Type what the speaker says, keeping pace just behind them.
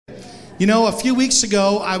You know, a few weeks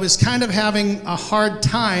ago, I was kind of having a hard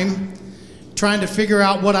time trying to figure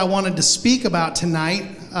out what I wanted to speak about tonight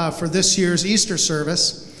for this year's Easter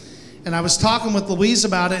service. And I was talking with Louise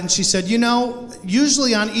about it, and she said, you know,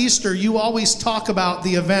 usually on Easter, you always talk about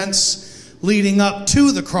the events leading up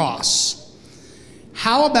to the cross.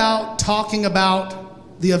 How about talking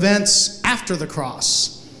about the events after the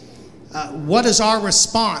cross? What is our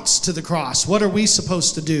response to the cross? What are we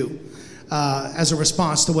supposed to do as a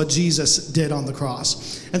response to what Jesus did on the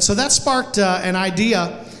cross? And so that sparked an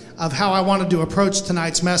idea of how I wanted to approach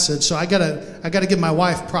tonight's message. So I gotta give my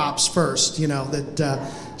wife props first, you know, that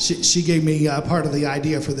she gave me part of the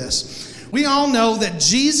idea for this. We all know that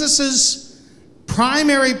Jesus's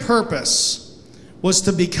primary purpose was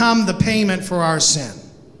to become the payment for our sin.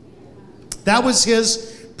 That was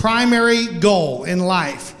his primary goal in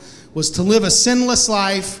life, was to live a sinless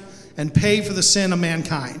life and pay for the sin of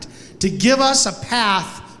mankind, to give us a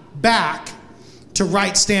path back to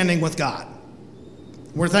right standing with God.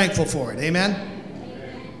 We're thankful for it.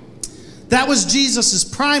 Amen? That was Jesus'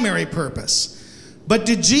 primary purpose. But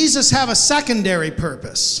did Jesus have a secondary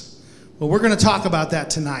purpose? Well, we're going to talk about that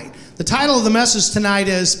tonight. The title of the message tonight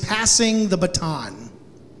is Passing the Baton.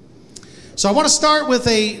 So I want to start with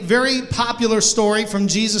a very popular story from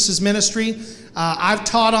Jesus' ministry. I've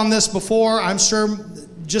taught on this before. I'm sure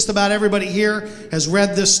just about everybody here has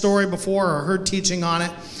read this story before or heard teaching on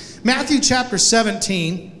it. Matthew chapter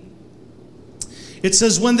 17. It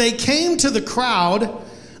says, when they came to the crowd,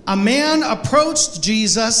 a man approached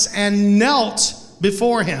Jesus and knelt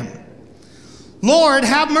before him. Lord,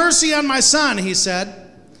 have mercy on my son, he said.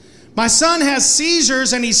 My son has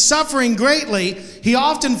seizures and he's suffering greatly. He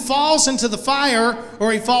often falls into the fire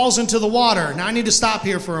or he falls into the water. Now I need to stop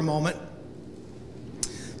here for a moment.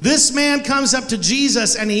 This man comes up to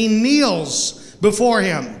Jesus and he kneels before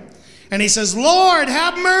him. And he says, Lord,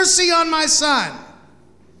 have mercy on my son.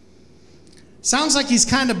 Sounds like he's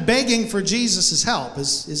kind of begging for Jesus' help,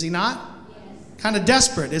 is he not? Yes. Kind of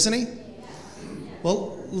desperate, isn't he? Yes.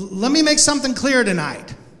 Well, let me make something clear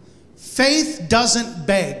tonight. Faith doesn't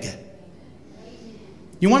beg.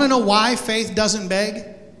 You want to know why faith doesn't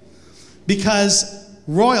beg? Because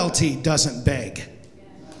royalty doesn't beg.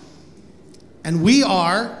 And we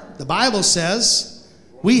are, the Bible says,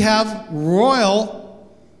 we have royal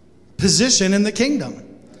position in the kingdom.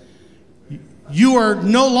 You are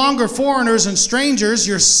no longer foreigners and strangers.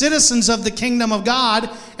 You're citizens of the kingdom of God,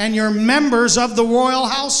 and you're members of the royal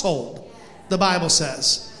household, the Bible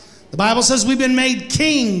says. The Bible says we've been made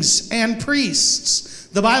kings and priests.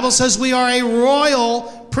 The Bible says we are a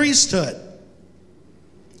royal priesthood.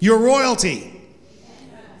 You're royalty.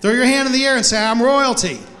 Throw your hand in the air and say, I'm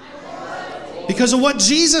royalty. Because of what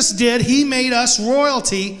Jesus did, he made us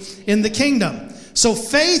royalty in the kingdom. So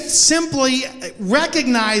faith simply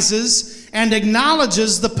recognizes and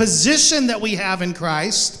acknowledges the position that we have in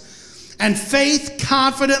Christ, and faith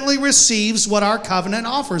confidently receives what our covenant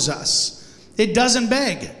offers us. It doesn't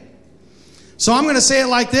beg. So I'm going to say it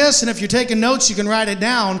like this, and if you're taking notes, you can write it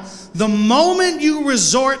down. The moment you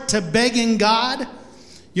resort to begging God,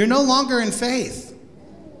 you're no longer in faith.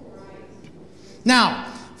 Now,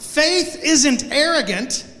 faith isn't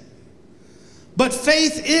arrogant, but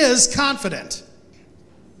faith is confident.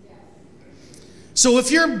 So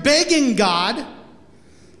if you're begging God,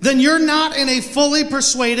 then you're not in a fully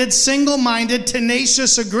persuaded, single-minded,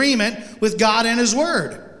 tenacious agreement with God and his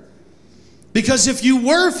word. Because if you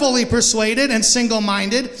were fully persuaded and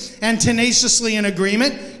single-minded and tenaciously in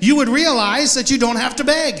agreement, you would realize that you don't have to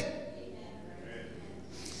beg.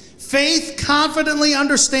 Faith confidently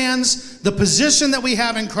understands the position that we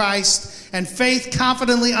have in Christ, and faith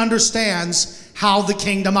confidently understands how the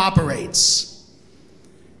kingdom operates.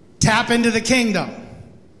 Tap into the kingdom.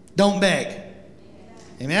 Don't beg.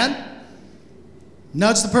 Amen?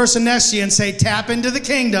 Nudge the person next to you and say, tap into the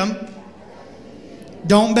kingdom.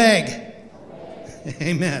 Don't beg.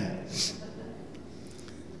 Amen.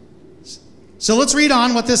 So let's read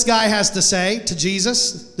on what this guy has to say to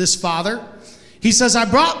Jesus, this father. He says, I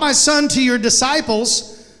brought my son to your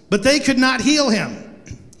disciples, but they could not heal him.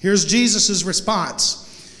 Here's Jesus' response.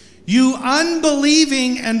 You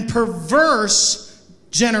unbelieving and perverse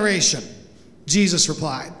generation, Jesus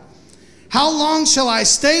replied. How long shall I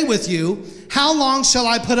stay with you? How long shall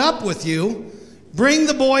I put up with you? Bring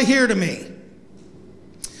the boy here to me.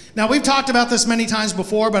 Now, we've talked about this many times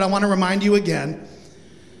before, but I want to remind you again.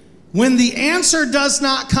 When the answer does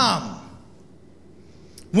not come,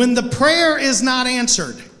 when the prayer is not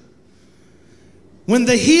answered, when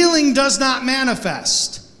the healing does not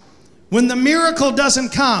manifest, when the miracle doesn't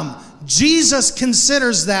come, Jesus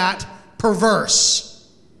considers that perverse.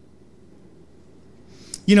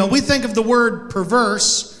 You know, we think of the word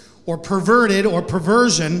perverse or perverted or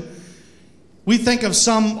perversion. We think of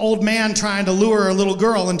some old man trying to lure a little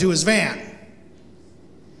girl into his van.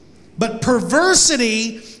 But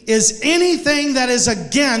perversity is anything that is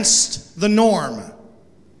against the norm.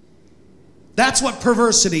 That's what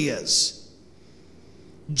perversity is.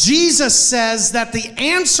 Jesus says that the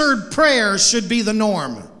answered prayer should be the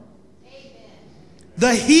norm. Amen.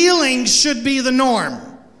 The healing should be the norm.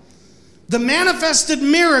 The manifested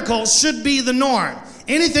miracles should be the norm.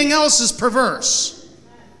 Anything else is perverse.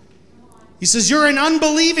 He says, you're an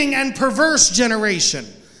unbelieving and perverse generation.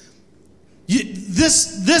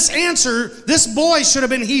 This boy should have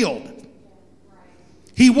been healed.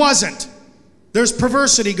 He wasn't. There's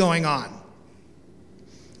perversity going on.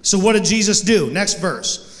 So what did Jesus do? Next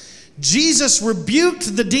verse. Jesus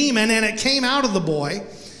rebuked the demon and it came out of the boy,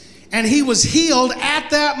 and he was healed at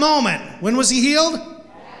that moment. When was he healed?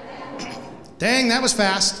 Dang, that was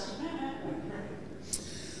fast.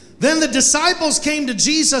 Then the disciples came to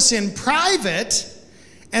Jesus in private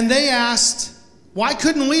and they asked, why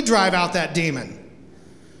couldn't we drive out that demon?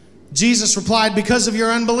 Jesus replied, because of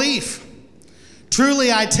your unbelief.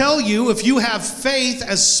 Truly I tell you, if you have faith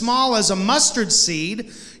as small as a mustard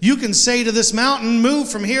seed, you can say to this mountain, move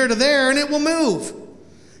from here to there, and it will move.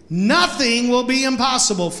 Nothing will be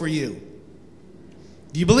impossible for you.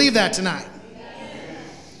 Do you believe that tonight?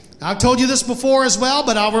 I've told you this before as well,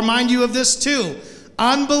 but I'll remind you of this too.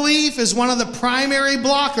 Unbelief is one of the primary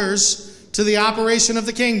blockers to the operation of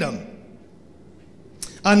the kingdom.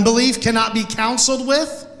 Unbelief cannot be counseled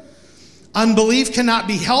with. Unbelief cannot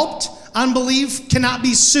be helped. Unbelief cannot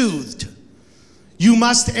be soothed. You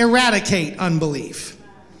must eradicate unbelief.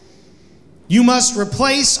 You must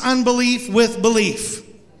replace unbelief with belief.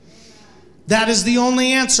 That is the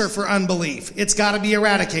only answer for unbelief. It's got to be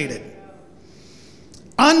eradicated.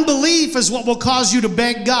 Unbelief is what will cause you to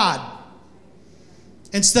beg God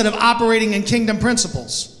instead of operating in kingdom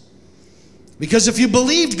principles. Because if you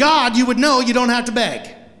believed God, you would know you don't have to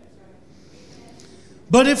beg.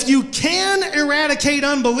 But if you can eradicate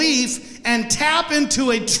unbelief and tap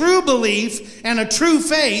into a true belief and a true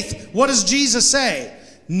faith, what does Jesus say?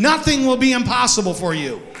 Nothing will be impossible for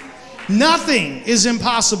you. Nothing is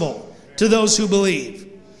impossible to those who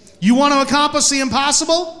believe. You want to accomplish the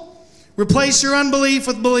impossible? Replace your unbelief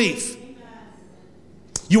with belief.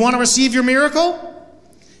 You want to receive your miracle?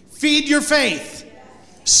 Feed your faith.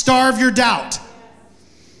 Starve your doubt.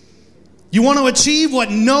 You want to achieve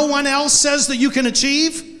what no one else says that you can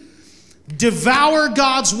achieve? Devour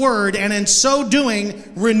God's word, and in so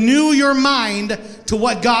doing, renew your mind to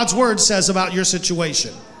what God's word says about your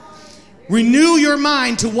situation. Renew your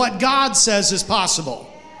mind to what God says is possible.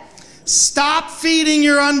 Stop feeding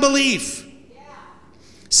your unbelief.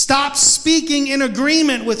 Stop speaking in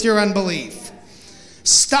agreement with your unbelief.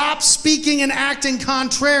 Stop speaking and acting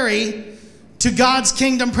contrary to God's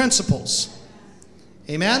kingdom principles.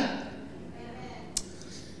 Amen?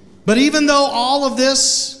 But even though all of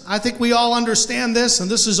this, I think we all understand this, and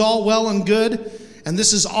this is all well and good, and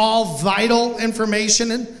this is all vital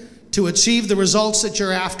information to achieve the results that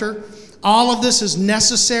you're after. All of this is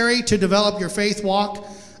necessary to develop your faith walk.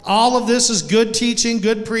 All of this is good teaching,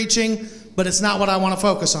 good preaching, but it's not what I want to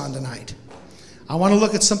focus on tonight. I want to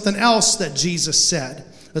look at something else that Jesus said.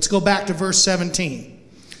 Let's go back to verse 17.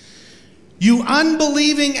 You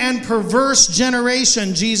unbelieving and perverse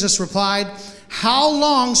generation, Jesus replied, how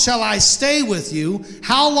long shall I stay with you?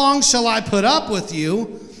 How long shall I put up with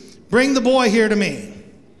you? Bring the boy here to me.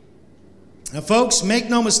 Now, folks, make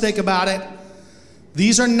no mistake about it.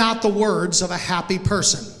 These are not the words of a happy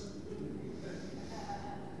person.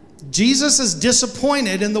 Jesus is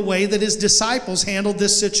disappointed in the way that his disciples handled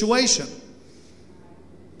this situation.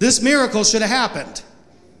 This miracle should have happened.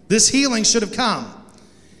 This healing should have come.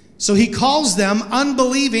 So he calls them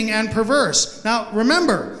unbelieving and perverse. Now,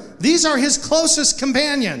 remember, these are his closest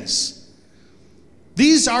companions.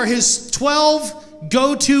 These are his 12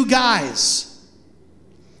 go-to guys.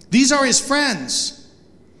 These are his friends.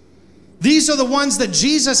 These are the ones that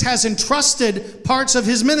Jesus has entrusted parts of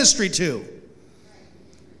his ministry to.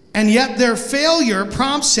 And yet their failure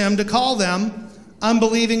prompts him to call them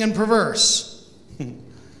unbelieving and perverse.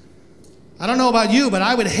 I don't know about you, but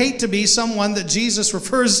I would hate to be someone that Jesus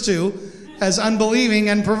refers to as unbelieving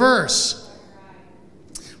and perverse.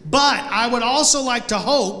 But I would also like to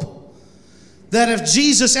hope that if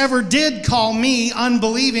Jesus ever did call me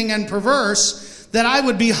unbelieving and perverse, that I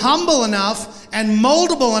would be humble enough and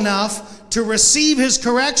moldable enough to receive his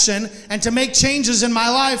correction and to make changes in my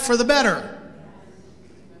life for the better.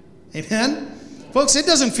 Amen? Folks, it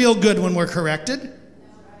doesn't feel good when we're corrected.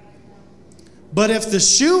 But if the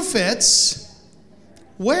shoe fits,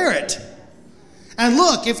 wear it. And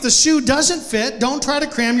look, if the shoe doesn't fit, don't try to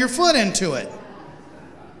cram your foot into it.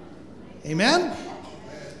 Amen?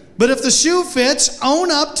 But if the shoe fits,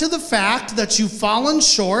 own up to the fact that you've fallen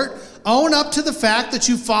short. Own up to the fact that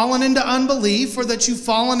you've fallen into unbelief or that you've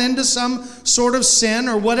fallen into some sort of sin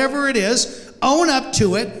or whatever it is. Own up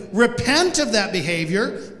to it. Repent of that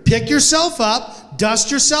behavior. Pick yourself up.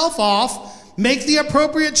 Dust yourself off. Make the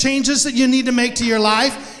appropriate changes that you need to make to your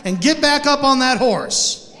life and get back up on that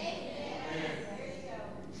horse.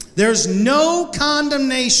 There's no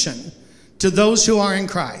condemnation to those who are in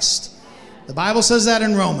Christ. The Bible says that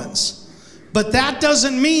in Romans. But that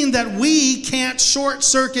doesn't mean that we can't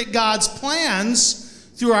short-circuit God's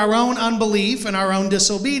plans through our own unbelief and our own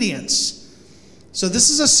disobedience. So this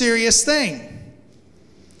is a serious thing.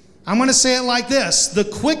 I'm going to say it like this. The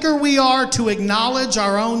quicker we are to acknowledge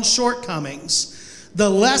our own shortcomings, the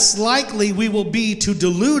less likely we will be to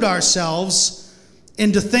delude ourselves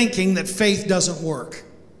into thinking that faith doesn't work.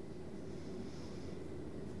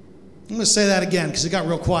 I'm going to say that again because it got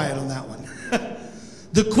real quiet on that one.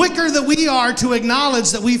 The quicker that we are to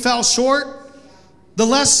acknowledge that we fell short, the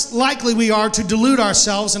less likely we are to delude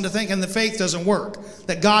ourselves into thinking that faith doesn't work,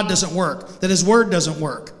 that God doesn't work, that His Word doesn't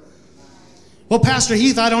work. Well, Pastor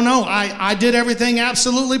Heath, I don't know. I did everything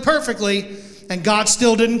absolutely perfectly, and God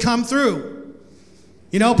still didn't come through.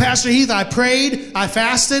 You know, Pastor Heath, I prayed, I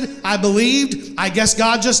fasted, I believed. I guess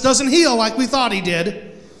God just doesn't heal like we thought He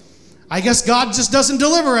did. I guess God just doesn't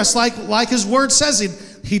deliver us like His Word says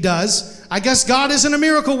He does. I guess God isn't a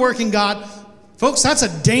miracle-working God. Folks, that's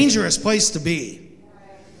a dangerous place to be.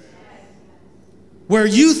 Where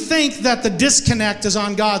you think that the disconnect is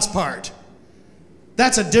on God's part.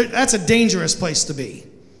 That's a dangerous place to be.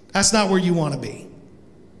 That's not where you want to be.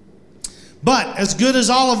 But as good as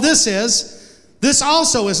all of this is, this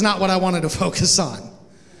also is not what I wanted to focus on.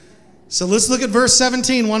 So let's look at verse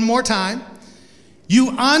 17 one more time.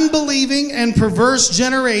 You unbelieving and perverse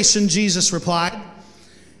generation, Jesus replied.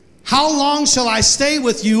 How long shall I stay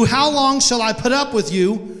with you? How long shall I put up with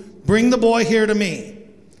you? Bring the boy here to me.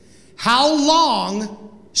 How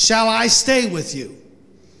long shall I stay with you?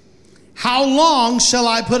 How long shall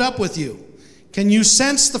I put up with you? Can you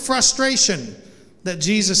sense the frustration that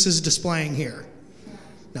Jesus is displaying here?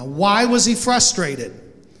 Now, why was he frustrated?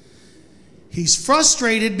 He's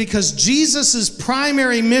frustrated because Jesus'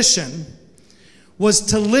 primary mission was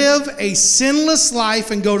to live a sinless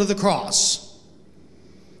life and go to the cross.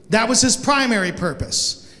 That was his primary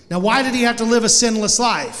purpose. Now, why did he have to live a sinless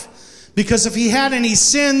life? Because if he had any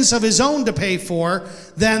sins of his own to pay for,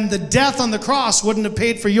 then the death on the cross wouldn't have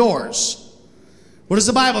paid for yours. What does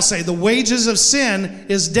the Bible say? The wages of sin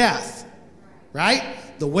is death. Right?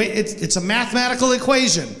 It's a mathematical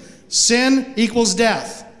equation. Sin equals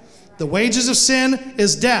death. The wages of sin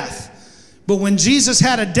is death. But when Jesus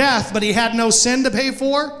had a death, but he had no sin to pay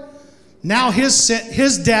for, now his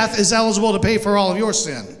death is eligible to pay for all of your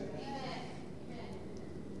sin.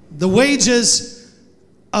 The wages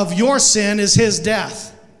of your sin is his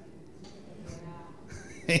death.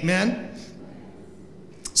 Amen?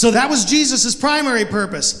 So that was Jesus' primary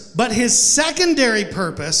purpose. But his secondary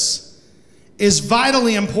purpose is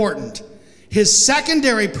vitally important. His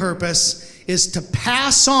secondary purpose is to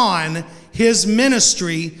pass on his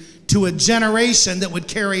ministry to a generation that would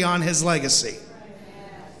carry on his legacy.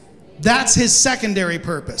 That's his secondary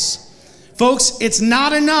purpose. Folks, it's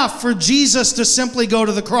not enough for Jesus to simply go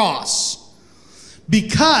to the cross.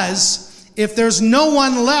 Because if there's no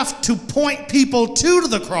one left to point people to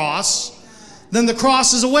the cross, then the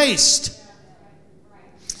cross is a waste.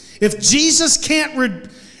 If Jesus can't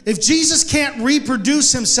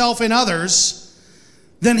reproduce himself in others,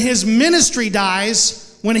 then his ministry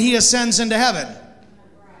dies when he ascends into heaven.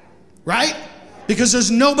 Right? Because there's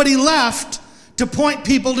nobody left to point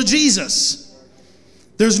people to Jesus.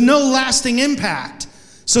 There's no lasting impact.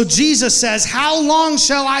 So Jesus says, how long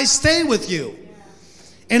shall I stay with you?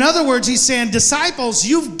 In other words, he's saying, disciples,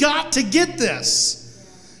 you've got to get this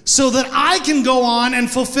so that I can go on and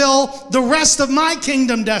fulfill the rest of my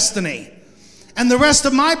kingdom destiny and the rest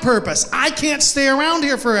of my purpose. I can't stay around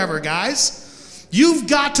here forever, guys. You've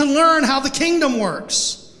got to learn how the kingdom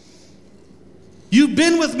works. You've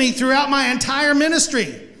been with me throughout my entire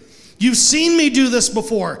ministry. You've seen me do this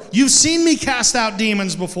before. You've seen me cast out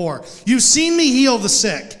demons before. You've seen me heal the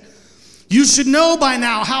sick. You should know by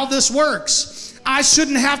now how this works. I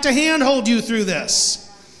shouldn't have to handhold you through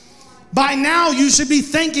this. By now, you should be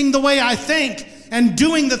thinking the way I think and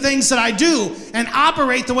doing the things that I do and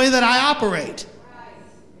operate the way that I operate.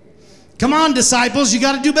 Come on, disciples, you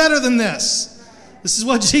got to do better than this. This is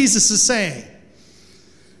what Jesus is saying.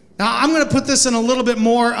 Now, I'm going to put this in a little bit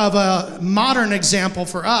more of a modern example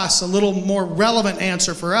for us, a little more relevant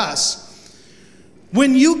answer for us.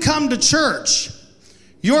 When you come to church,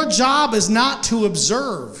 your job is not to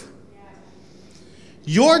observe.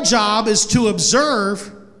 Your job is to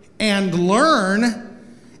observe and learn,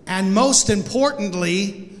 and most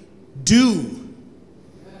importantly, do.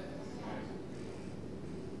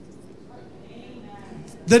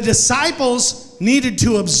 The disciples needed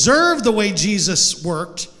to observe the way Jesus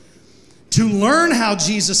worked, to learn how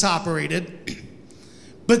Jesus operated,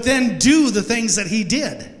 but then do the things that he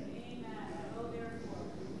did.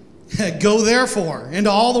 Go therefore into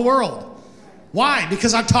all the world. Why?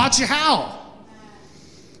 Because I taught you how.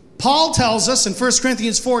 Paul tells us in 1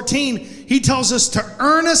 Corinthians 14, he tells us to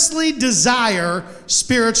earnestly desire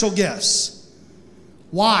spiritual gifts.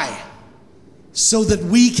 Why? So that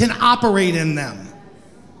we can operate in them.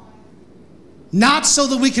 Not so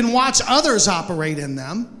that we can watch others operate in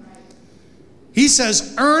them. He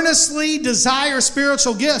says, earnestly desire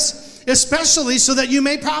spiritual gifts, especially so that you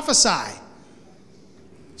may prophesy.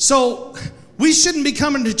 So we shouldn't be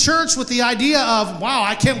coming to church with the idea of, wow,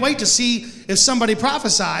 I can't wait to see if somebody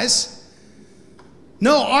prophesies.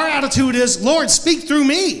 No, our attitude is, Lord, speak through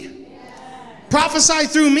me. Prophesy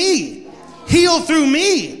through me. Heal through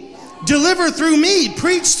me. Deliver through me.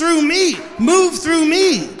 Preach through me. Move through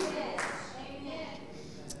me.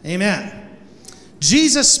 Amen.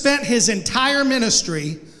 Jesus spent his entire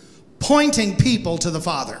ministry pointing people to the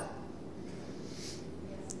Father.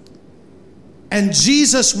 And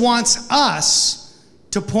Jesus wants us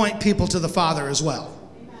to point people to the Father as well.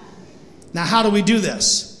 Now, how do we do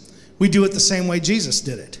this? We do it the same way Jesus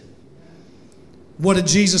did it. What did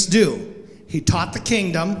Jesus do? He taught the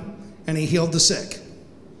kingdom and he healed the sick.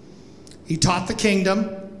 He taught the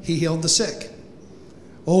kingdom, he healed the sick.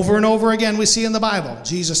 Over and over again we see in the Bible,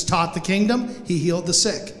 Jesus taught the kingdom, he healed the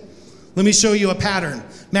sick. Let me show you a pattern.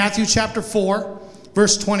 Matthew chapter 4,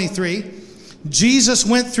 verse 23. Jesus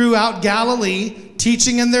went throughout Galilee,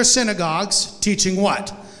 teaching in their synagogues, teaching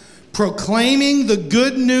what? Proclaiming the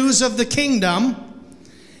good news of the kingdom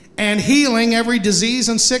and healing every disease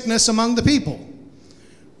and sickness among the people.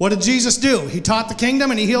 What did Jesus do? He taught the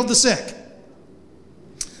kingdom and he healed the sick.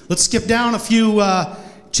 Let's skip down a few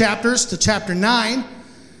chapters to chapter 9.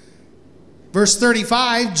 Verse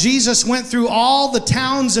 35, Jesus went through all the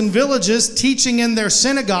towns and villages, teaching in their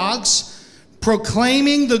synagogues,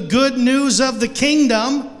 proclaiming the good news of the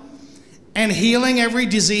kingdom and healing every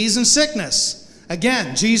disease and sickness.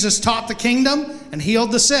 Again, Jesus taught the kingdom and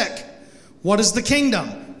healed the sick. What is the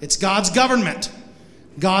kingdom? It's God's government,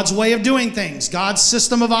 God's way of doing things, God's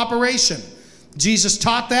system of operation. Jesus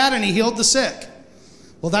taught that and he healed the sick.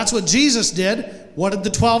 Well, that's what Jesus did. What did the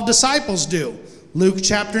 12 disciples do? Luke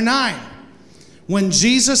chapter 9. When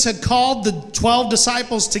Jesus had called the 12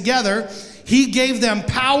 disciples together, he gave them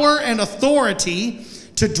power and authority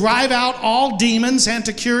to drive out all demons and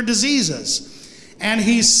to cure diseases. And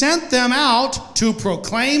he sent them out to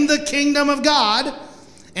proclaim the kingdom of God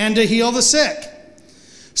and to heal the sick.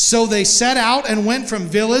 So they set out and went from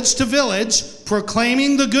village to village,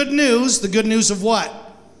 proclaiming the good news of what?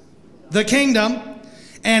 The kingdom,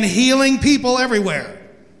 and healing people everywhere.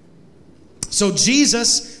 So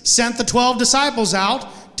Jesus sent the 12 disciples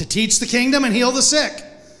out to teach the kingdom and heal the sick.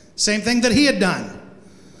 Same thing that he had done.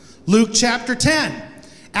 Luke chapter 10.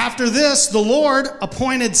 After this, the Lord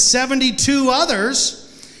appointed 72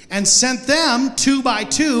 others and sent them 2 by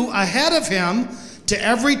 2 ahead of him to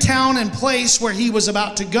every town and place where he was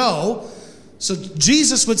about to go. So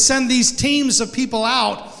Jesus would send these teams of people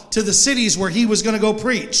out to the cities where he was going to go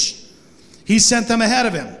preach. He sent them ahead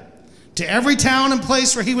of him to every town and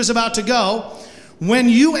place where he was about to go. When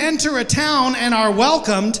you enter a town and are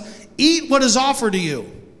welcomed, eat what is offered to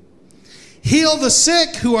you. Heal the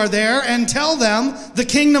sick who are there and tell them the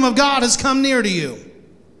kingdom of God has come near to you.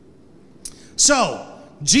 So,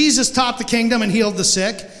 Jesus taught the kingdom and healed the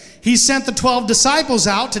sick. He sent the 12 disciples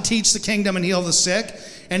out to teach the kingdom and heal the sick.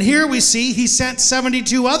 And here we see he sent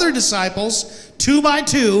 72 other disciples, 2 by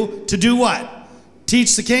 2, to do what?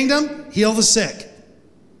 Teach the kingdom, heal the sick.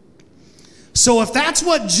 So if that's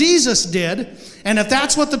what Jesus did, and if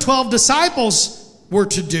that's what the 12 disciples were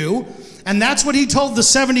to do, and that's what he told the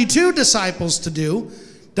 72 disciples to do,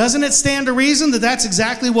 doesn't it stand to reason that that's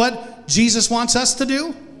exactly what Jesus wants us to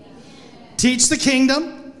do? Teach the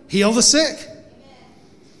kingdom, heal the sick.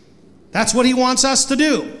 That's what he wants us to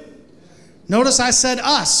do. Notice I said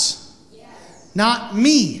us, not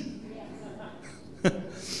me.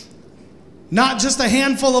 Not just a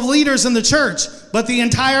handful of leaders in the church, but the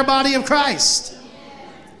entire body of Christ.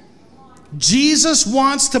 Jesus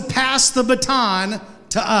wants to pass the baton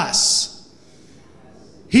to us.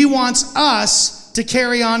 He wants us to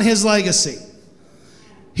carry on his legacy.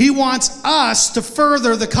 He wants us to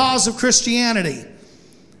further the cause of Christianity.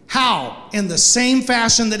 How? In the same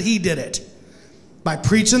fashion that he did it. By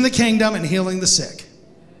preaching the kingdom and healing the sick.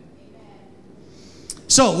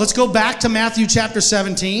 So let's go back to Matthew chapter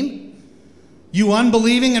 17. You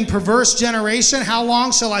unbelieving and perverse generation, how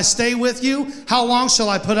long shall I stay with you? How long shall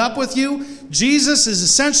I put up with you? Jesus is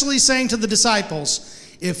essentially saying to the disciples,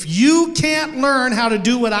 if you can't learn how to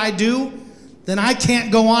do what I do, then I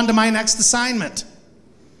can't go on to my next assignment.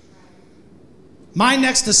 My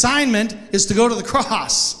next assignment is to go to the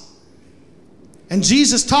cross. And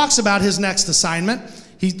Jesus talks about his next assignment.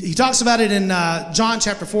 He talks about it in John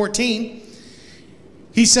chapter 14.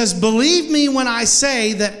 He says, believe me when I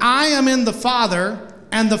say that I am in the Father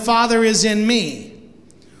and the Father is in me.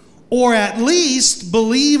 Or at least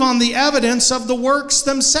believe on the evidence of the works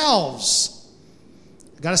themselves.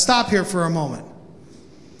 I've got to stop here for a moment.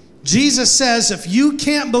 Jesus says, if you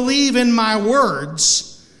can't believe in my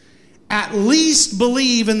words, at least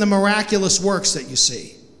believe in the miraculous works that you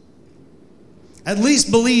see. At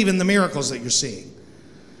least believe in the miracles that you're seeing.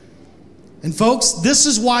 And folks, this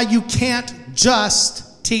is why you can't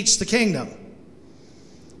just teach the kingdom.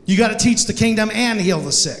 You got to teach the kingdom and heal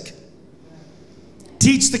the sick.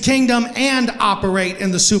 Teach the kingdom and operate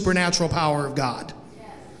in the supernatural power of God.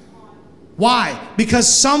 Why?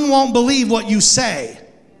 Because some won't believe what you say,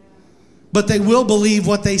 but they will believe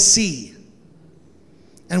what they see.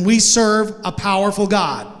 And we serve a powerful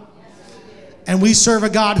God. And we serve a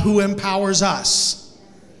God who empowers us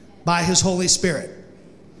by his Holy Spirit.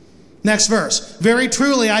 Next verse. Very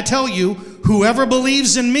truly, I tell you, whoever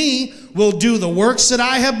believes in me will do the works that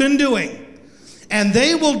I have been doing. And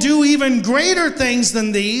they will do even greater things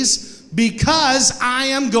than these because I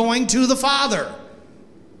am going to the Father.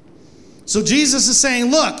 So Jesus is saying,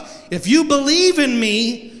 look, if you believe in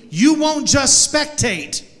me, you won't just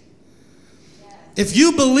spectate. If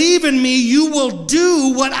you believe in me, you will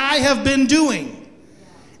do what I have been doing.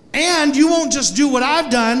 And you won't just do what I've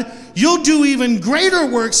done, you'll do even greater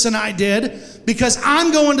works than I did because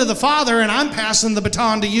I'm going to the Father and I'm passing the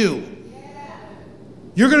baton to you.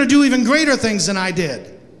 You're going to do even greater things than I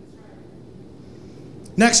did.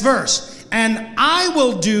 Next verse. And I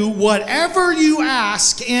will do whatever you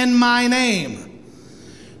ask in my name,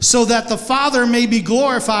 so that the Father may be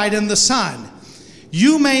glorified in the Son.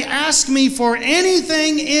 You may ask me for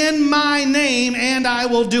anything in my name, and I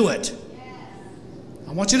will do it.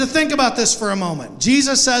 I want you to think about this for a moment.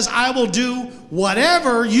 Jesus says, I will do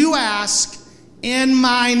whatever you ask in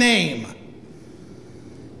my name.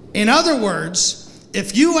 In other words,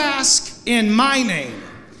 if you ask in my name,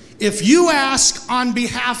 if you ask on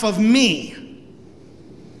behalf of me,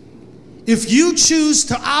 if you choose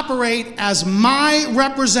to operate as my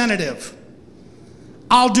representative,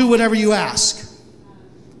 I'll do whatever you ask.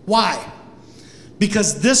 Why?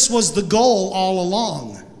 Because this was the goal all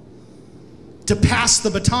along, to pass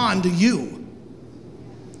the baton to you.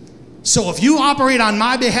 So if you operate on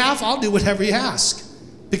my behalf, I'll do whatever you ask,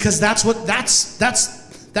 because that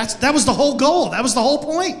was the whole goal. That was the whole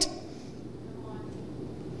point.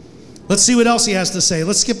 Let's see what else he has to say.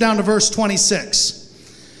 Let's skip down to verse 26.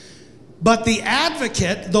 But the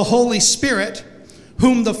advocate, the Holy Spirit,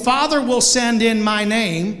 whom the Father will send in my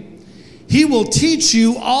name, he will teach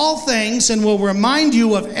you all things and will remind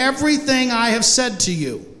you of everything I have said to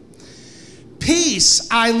you. Peace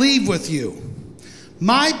I leave with you.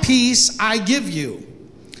 My peace I give you.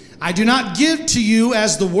 I do not give to you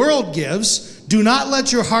as the world gives. Do not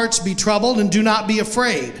let your hearts be troubled and do not be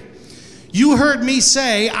afraid. You heard me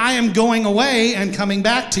say, I am going away and coming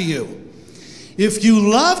back to you. If you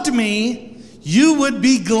loved me, you would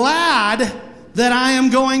be glad that I am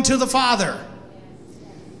going to the Father.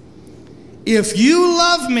 If you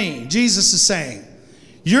love me, Jesus is saying,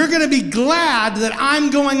 you're going to be glad that I'm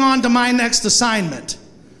going on to my next assignment.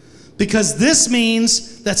 Because this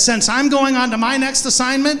means that since I'm going on to my next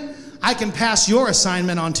assignment, I can pass your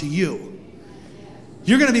assignment on to you.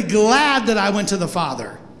 You're going to be glad that I went to the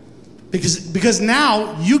Father. Because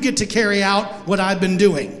now you get to carry out what I've been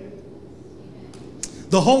doing.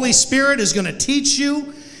 The Holy Spirit is going to teach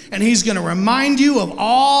you, and he's going to remind you of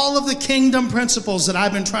all of the kingdom principles that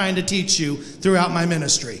I've been trying to teach you throughout my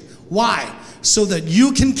ministry. Why? So that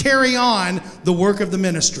you can carry on the work of the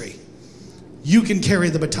ministry. You can carry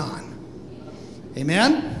the baton.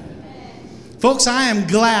 Amen? Folks, I am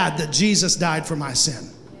glad that Jesus died for my sin.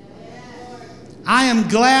 I am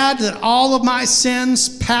glad that all of my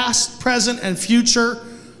sins, past, present, and future,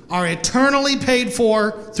 are eternally paid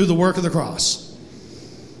for through the work of the cross.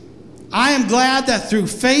 I am glad that through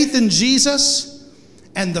faith in Jesus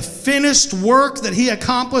and the finished work that he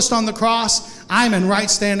accomplished on the cross, I'm in right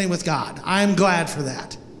standing with God. I am glad for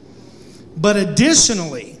that. But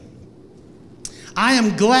additionally, I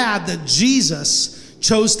am glad that Jesus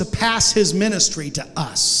chose to pass his ministry to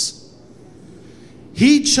us.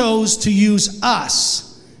 He chose to use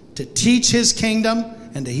us to teach his kingdom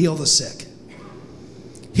and to heal the sick.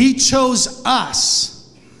 He chose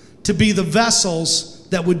us to be the vessels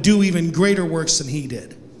that would do even greater works than he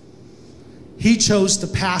did. He chose to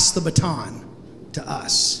pass the baton to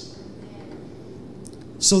us.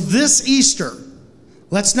 So this Easter,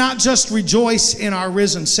 let's not just rejoice in our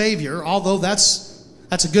risen Savior, although that's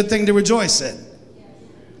a good thing to rejoice in.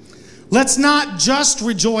 Let's not just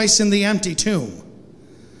rejoice in the empty tomb.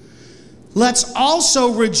 Let's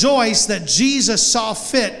also rejoice that Jesus saw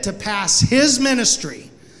fit to pass his ministry,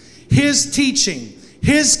 his teaching,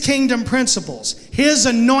 his kingdom principles, his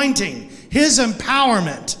anointing, his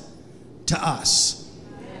empowerment to us.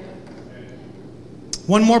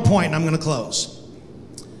 One more point and I'm going to close.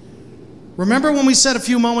 Remember when we said a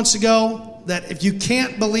few moments ago that if you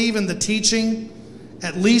can't believe in the teaching,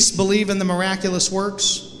 at least believe in the miraculous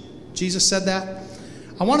works? Jesus said that.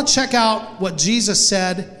 I want to check out what Jesus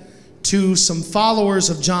said to some followers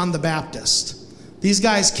of John the Baptist. These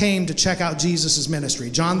guys came to check out Jesus' ministry.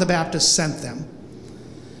 John the Baptist sent them.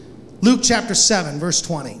 Luke chapter 7, verse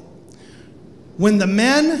 20. When the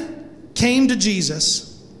men came to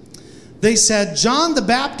Jesus, they said, John the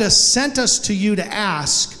Baptist sent us to you to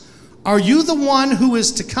ask, are you the one who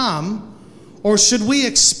is to come, or should we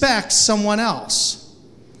expect someone else?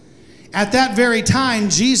 At that very time,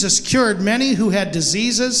 Jesus cured many who had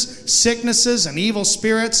diseases, sicknesses, and evil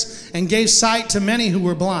spirits, and gave sight to many who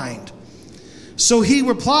were blind. So he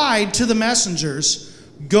replied to the messengers,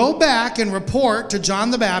 go back and report to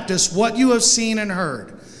John the Baptist what you have seen and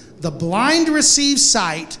heard. The blind receive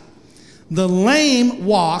sight, the lame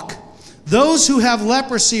walk, those who have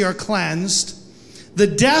leprosy are cleansed, the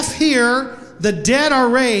deaf hear, the dead are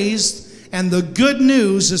raised, and the good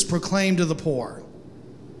news is proclaimed to the poor.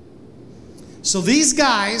 So these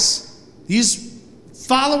guys, these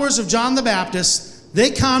followers of John the Baptist,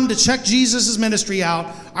 they come to check Jesus' ministry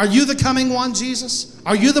out. Are you the coming one, Jesus?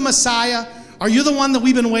 Are you the Messiah? Are you the one that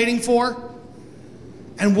we've been waiting for?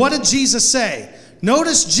 And what did Jesus say?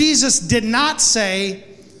 Notice Jesus did not say,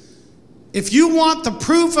 if you want the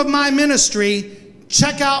proof of my ministry,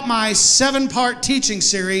 check out my 7-part teaching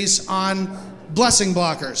series on blessing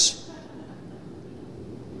blockers.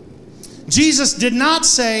 Jesus did not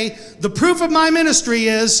say, the proof of my ministry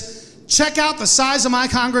is, check out the size of my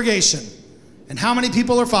congregation and how many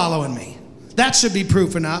people are following me. That should be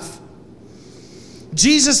proof enough.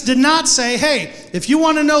 Jesus did not say, hey, if you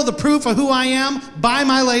want to know the proof of who I am, buy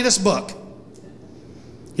my latest book.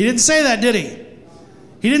 He didn't say that, did he?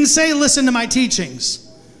 He didn't say, listen to my teachings.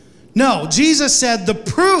 No, Jesus said, the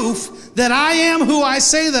proof that I am who I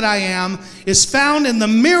say that I am is found in the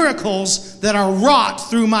miracles that are wrought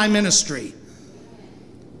through my ministry.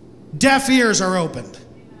 Deaf ears are opened.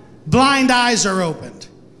 Blind eyes are opened.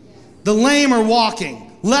 The lame are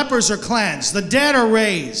walking. Lepers are cleansed. The dead are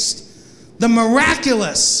raised. The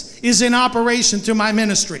miraculous is in operation through my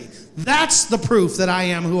ministry. That's the proof that I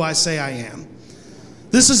am who I say I am.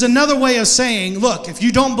 This is another way of saying, look, if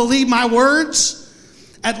you don't believe my words,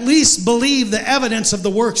 at least believe the evidence of the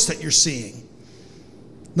works that you're seeing.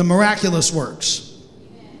 The miraculous works.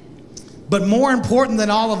 But more important than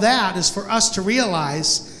all of that is for us to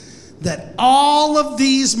realize that all of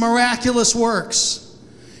these miraculous works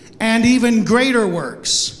and even greater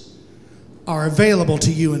works are available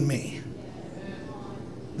to you and me.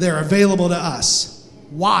 They're available to us.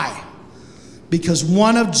 Why? Because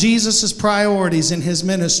one of Jesus' priorities in his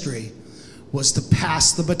ministry was to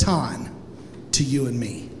pass the baton to you and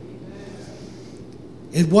me.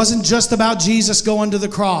 It wasn't just about Jesus going to the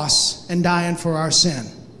cross and dying for our sin.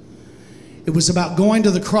 It was about going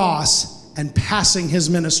to the cross and passing his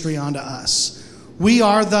ministry on to us. We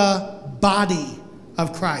are the body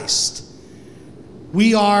of Christ.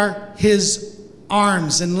 We are his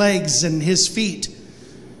arms and legs and his feet.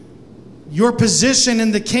 Your position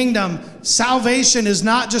in the kingdom, salvation is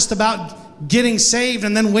not just about getting saved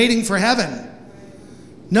and then waiting for heaven.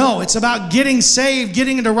 No, it's about getting saved,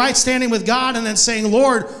 getting into right standing with God, and then saying,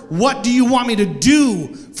 Lord, what do you want me to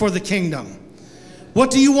do for the kingdom?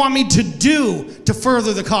 What do you want me to do to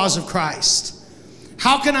further the cause of Christ?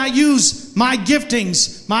 How can I use my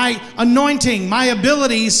giftings, my anointing, my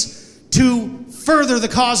abilities to further the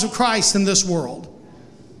cause of Christ in this world?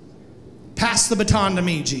 Pass the baton to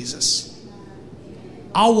me, Jesus.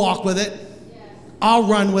 I'll walk with it. I'll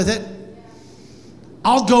run with it.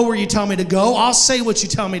 I'll go where you tell me to go. I'll say what you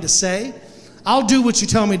tell me to say. I'll do what you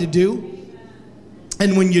tell me to do.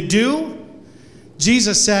 And when you do,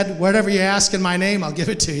 Jesus said, whatever you ask in my name, I'll give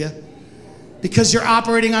it to you. Because you're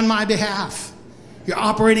operating on my behalf. You're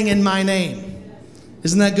operating in my name.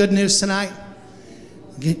 Isn't that good news tonight?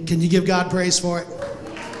 Can you give God praise for it?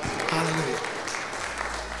 Hallelujah.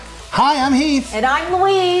 Hi, I'm Heath. And I'm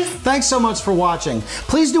Louise. Thanks so much for watching.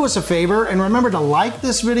 Please do us a favor and remember to like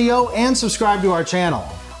this video and subscribe to our channel.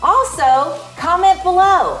 Also, comment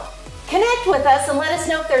below. Connect with us and let us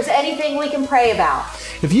know if there's anything we can pray about.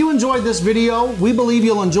 If you enjoyed this video, we believe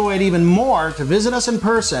you'll enjoy it even more to visit us in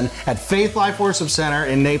person at Faith Life Worship Center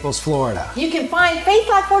in Naples, Florida. You can find Faith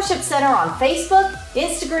Life Worship Center on Facebook,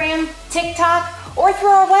 Instagram, TikTok, or through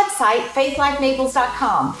our website,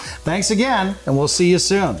 faithlifenaples.com. Thanks again, and we'll see you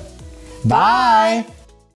soon. Bye.